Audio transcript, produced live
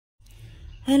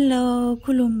Hello,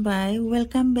 खुलुमबाय,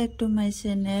 welcome back to my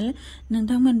channel.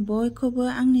 नोंथांमोन बयखौबो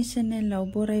आंनि चेनेलाव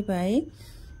बरायबाय।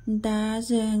 दा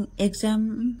जों एग्जाम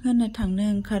होनो थांनो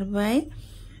ओंखारबाय।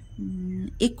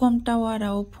 इकम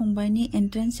टावाराव फंबायनि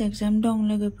एन्ट्रेन्स एग्जाम दं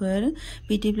लोगोफोर।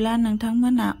 बिदिब्ला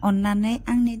नोंथांमोना अन्नानै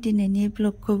आंनि दिनैनि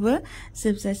ब्लगखौबो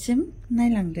जोबजासिम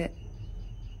नायलांदो।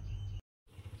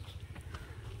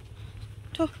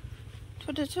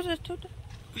 थ'दो।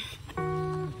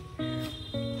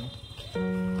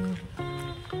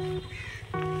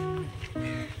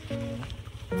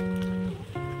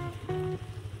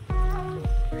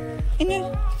 Ini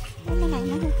mana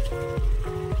nak?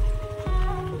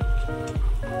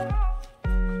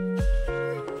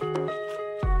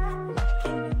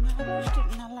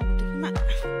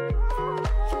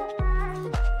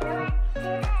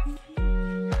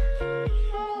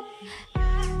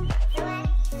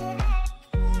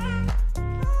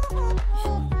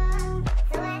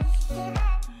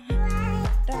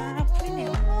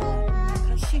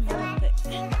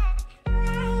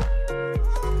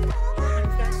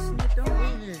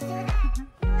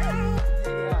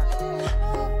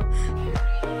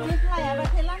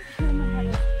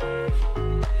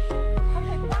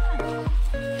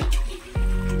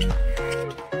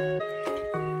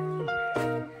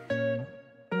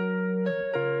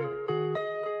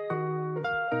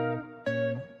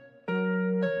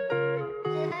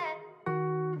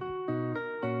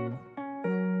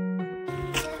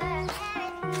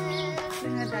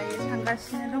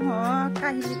 Kasihnya dong,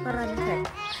 kahili paranikai.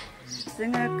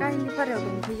 Jangan kahili parau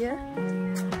dong dia.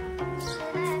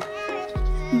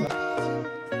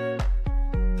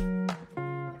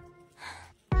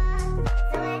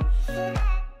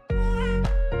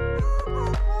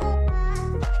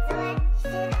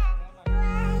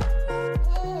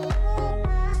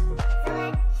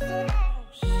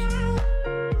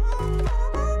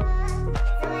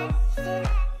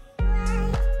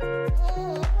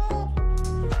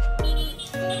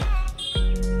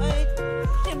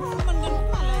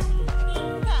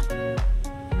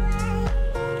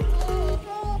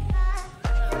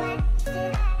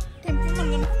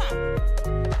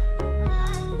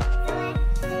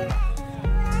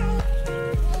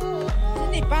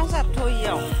 Pasar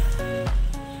toyau,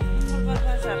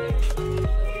 pasar.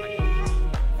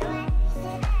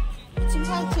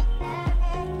 Cinta.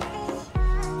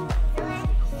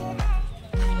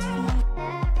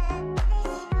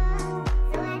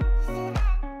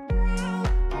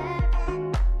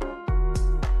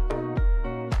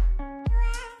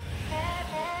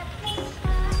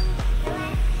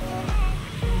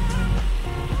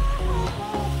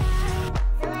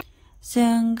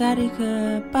 जों गारिखौ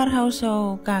पार हाउसाव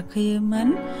गाखोयोमोन।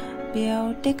 बेयाव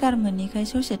टेकार मोनैखाय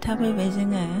ससे थाबायबाय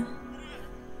जोङो।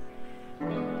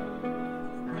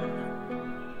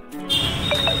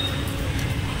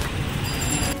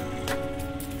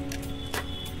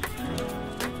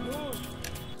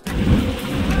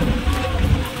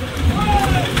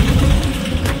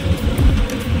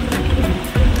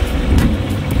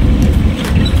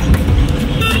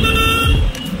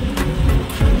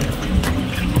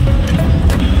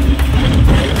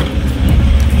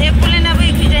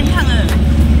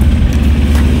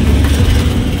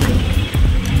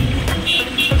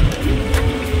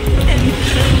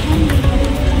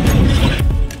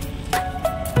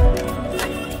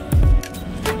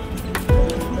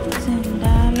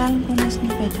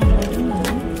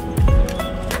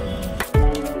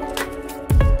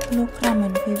 Lukra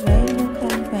मोनफैबाय,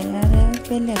 लुक्रानिफ्राय आरो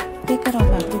बेलेग टेकाराव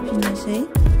गाखोफिननोसै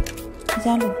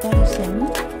जालुकबारिसिम।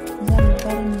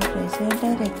 जालुकबारिनिफ्रायसो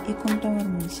डाइरेक्ट इकम टावार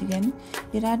मोनसिगोन।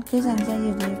 बिराद गोजान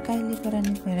जायो बे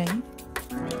काहिलिपारानिफ्राय।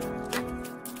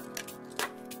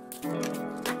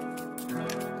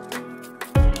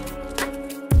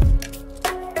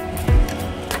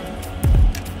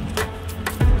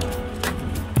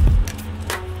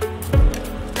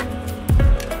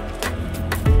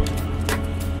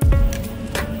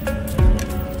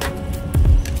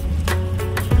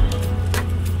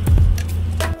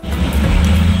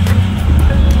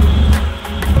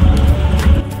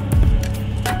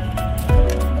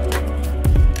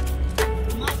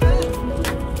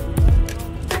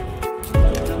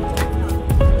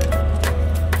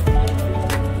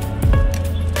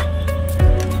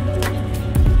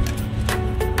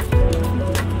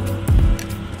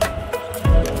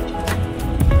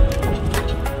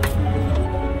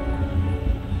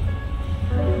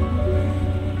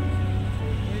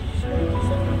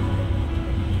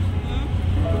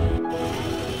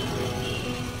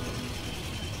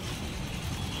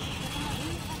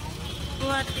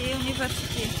 Guwahati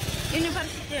University.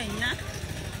 University na?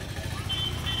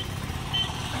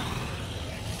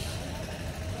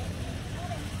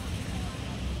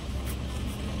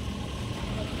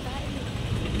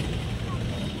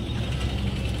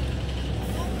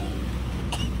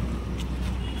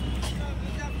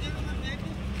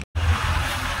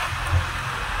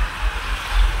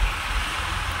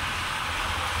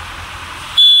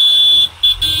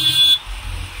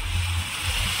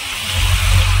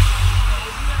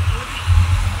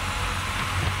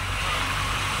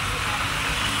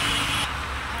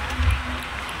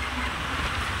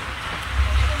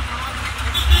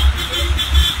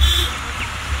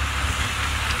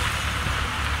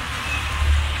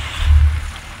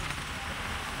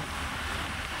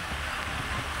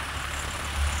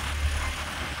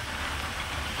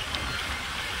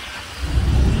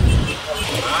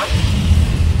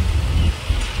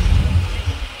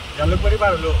 Jalur beri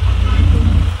baru lu.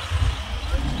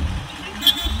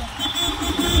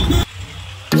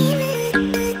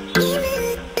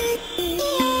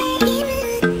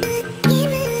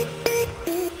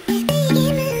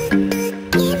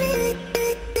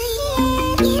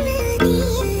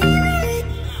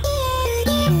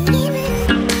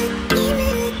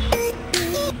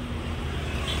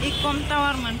 Ecom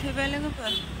Tower मोनफैबाय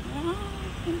लोगोफोर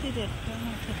गिदिर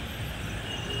माथो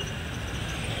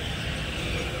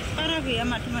बारा गैया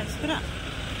माथो मानसिफोरा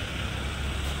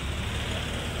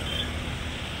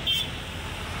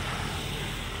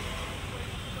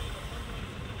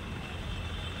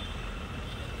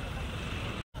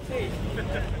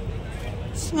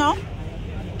सिङाव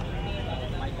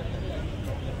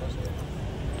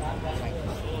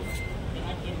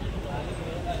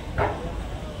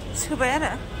सोबाय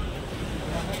आरो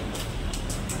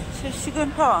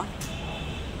सोसिगोनथ'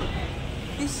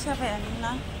 बिस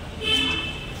जाबायानोना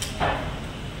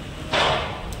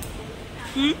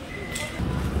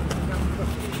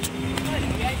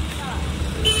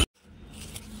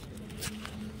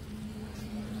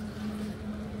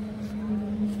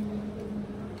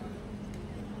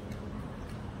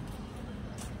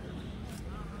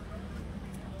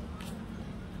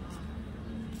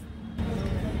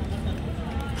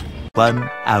One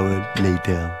hour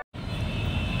later.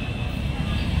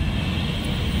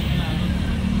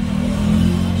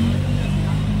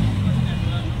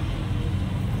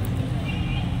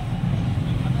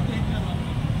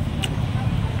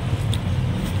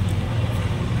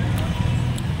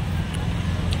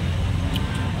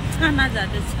 साना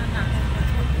जादो साना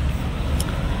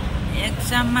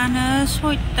एग्जामानो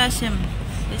 6टासिम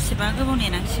बेसेबा गोबाव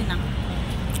नेनांसिगोन आं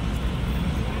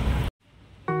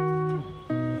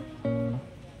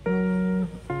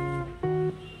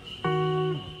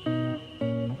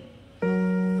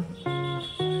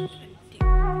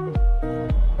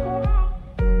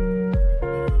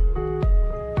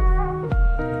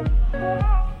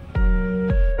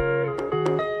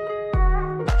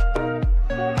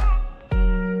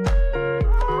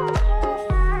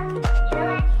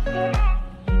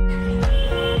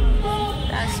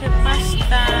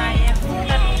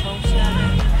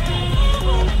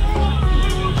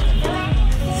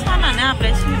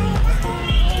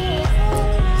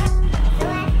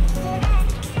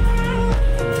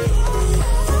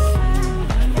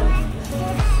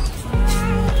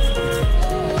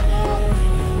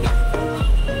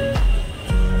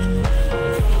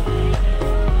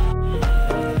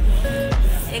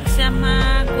एग्जामा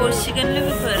गसिगोन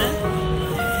लोगोफोर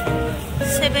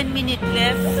 7 मिनिट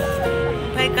लेफ्ट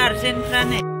ओमफ्राय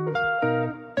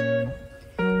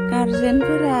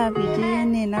गार्जेनफोरा बिदि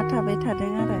नेना थाबाय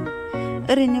थादों आरो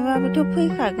ओरैनोबाबोथ'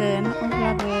 फैखागोन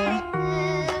अब्लाबो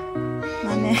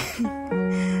माने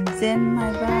जेन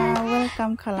माबा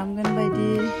वेलकाम खालामगोन बायदि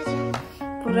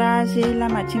पुरा जे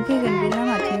लामाथिं फैगोन बे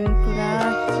लामाथिं पुरा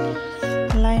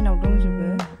लाइनाव दंजोबो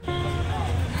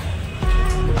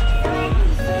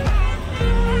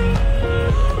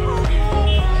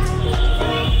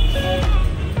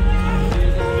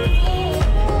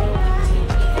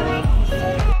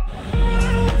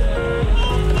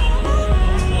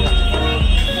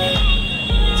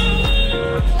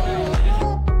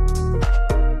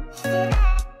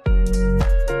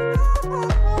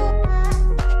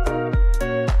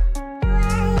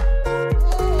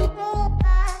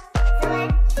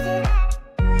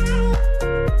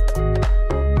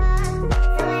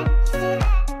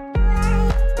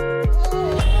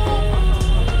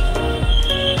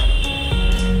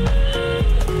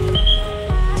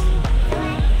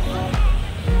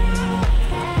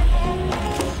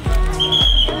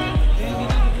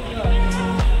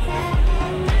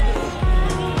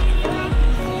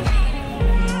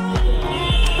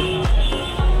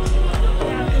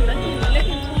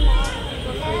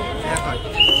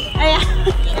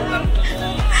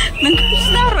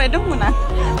dong mana?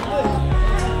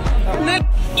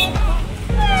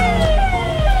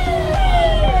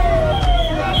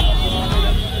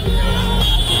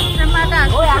 Terima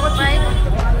kasih. Baik.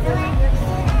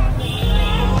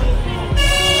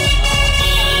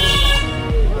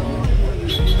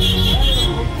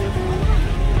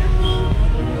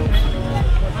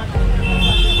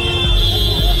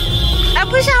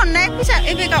 Apa sih naik bisa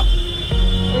kau?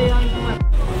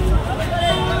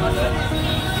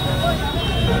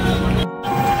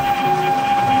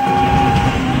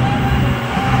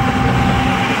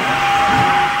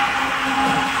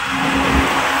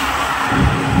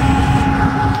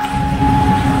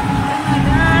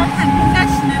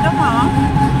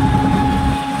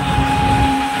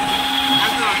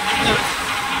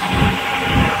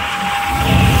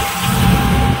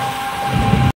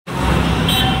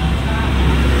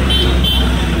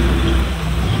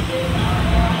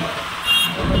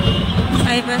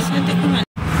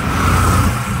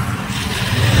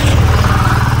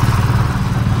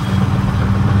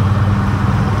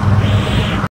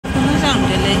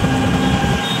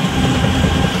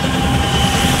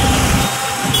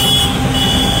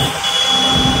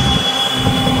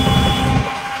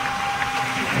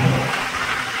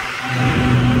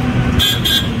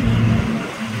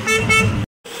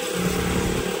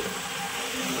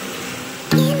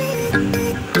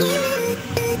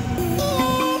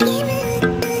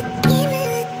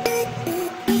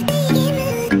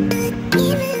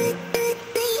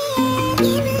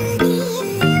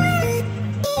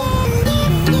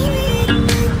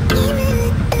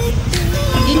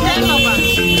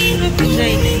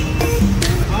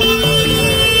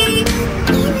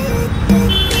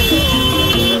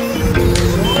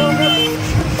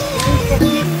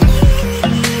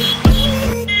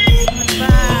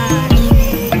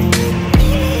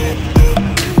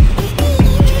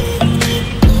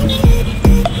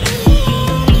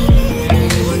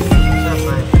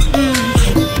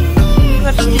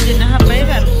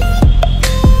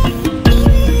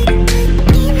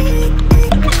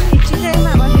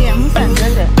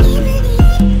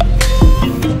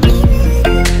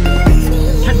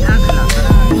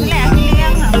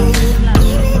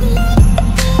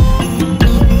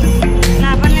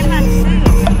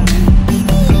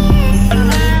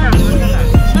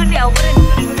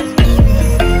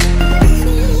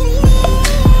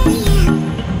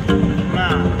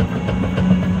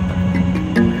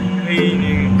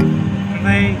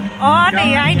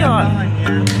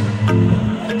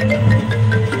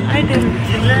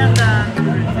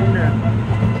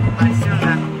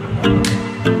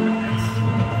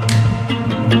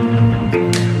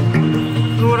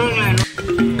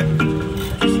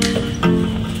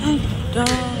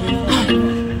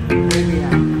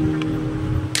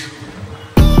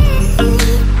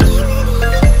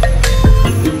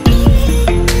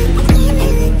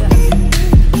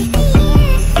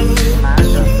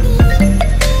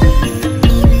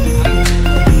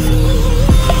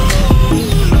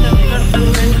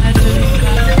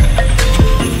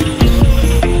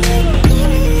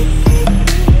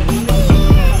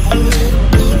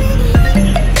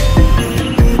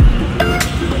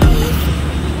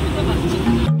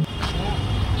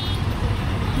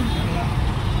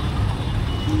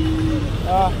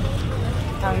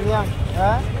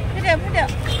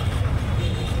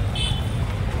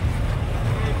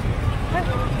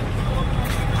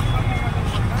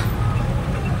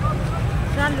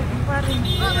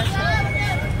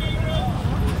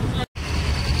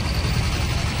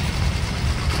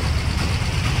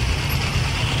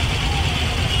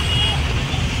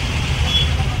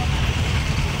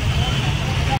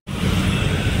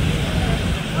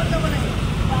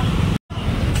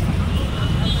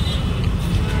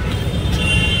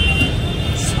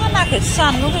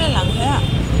 Sàn lúc này lắm thế ạ.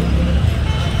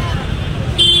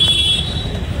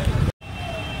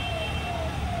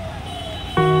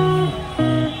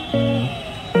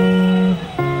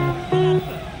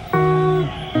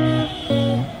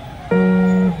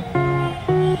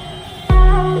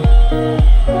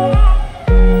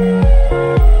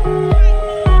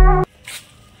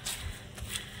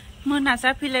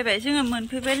 जाफैलायबाय जोङो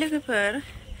मोनफैबाय लोगोफोर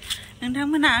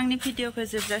नोंथांमोना आंनि भिडिअखौ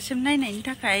जोबजासिम नायनायनि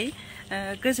थाखाय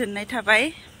गोजोननाय थाबाय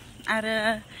आरो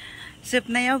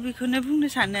जोबनायाव बेखौनो बुंनो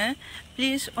सानो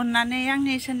प्लिज अन्नानै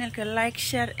आंनि चेनेलखौ लाइक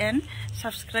शेयार एन्ड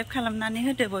साबस्क्राइब खालामनानै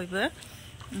होदो बयबो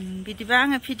बिदिबा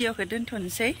आङो भिडिअखौ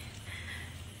दोनथ'नोसै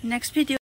नेक्स्ट भिडिअ